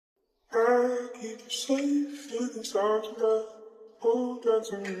keep you safe in these arms tonight. Hold on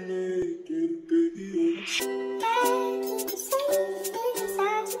to me, little baby. I keep you safe in these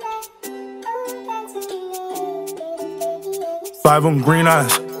arms tonight. Hold on to me, little baby. 5 on green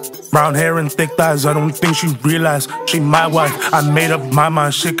eyes, brown hair and thick thighs. I don't think she realized she my wife. I made up my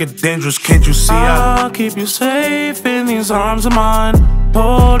mind, shit get dangerous, can't you see? I'll keep you safe in these arms of mine.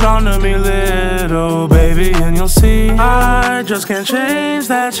 Hold on to me, little baby, and you'll see I just can't change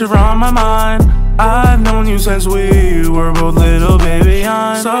that you're on my mind. I've known you since we were both little, baby.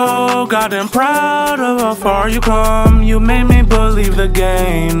 I'm so goddamn proud of how far you come. You made me believe the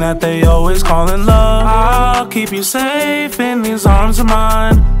game that they always call in love. I'll keep you safe in these arms of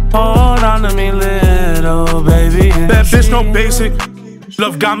mine. Hold on to me, little baby. That bitch no basic.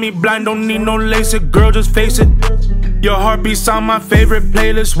 Love got me blind, don't need no LASIK. Girl, just face it. Your heartbeat's on my favorite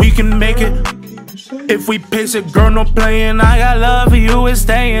playlist. We can make it if we pace it. Girl, no playing. I got love for you, it's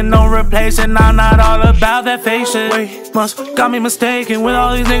staying, no replacing. I'm not all about that fake shit. Wait, must got me mistaken with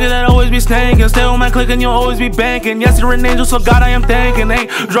all these niggas that always be snaking. Stay on my click and you'll always be banking. Yes, you're an angel, so God I am thanking. Ain't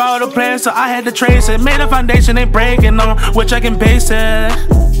draw the plan, so I had to trace it. Made a foundation, ain't breaking on which I can base it.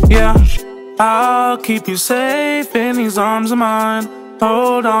 Yeah, I'll keep you safe in these arms of mine.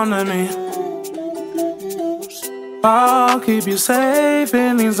 Hold on to me. I'll keep you safe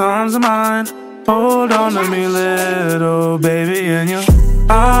in these arms of mine. Hold on to me, little baby, and you.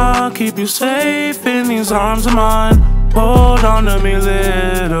 I'll keep you safe in these arms of mine. Hold on to me,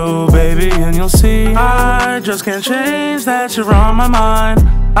 little baby, and you'll see I just can't change that you're on my mind.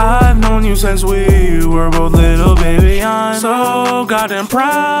 I've known you since we were both little, baby. I'm so goddamn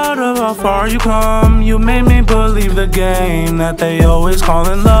proud of how far you come. You made me believe the game that they always call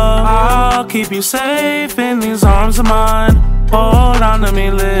in love. I'll keep you safe in these arms of mine. Hold on to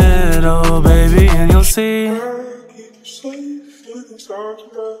me, little baby, and you'll see I keep you safe in these arms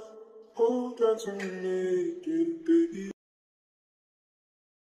tonight. Hold on to me, little baby.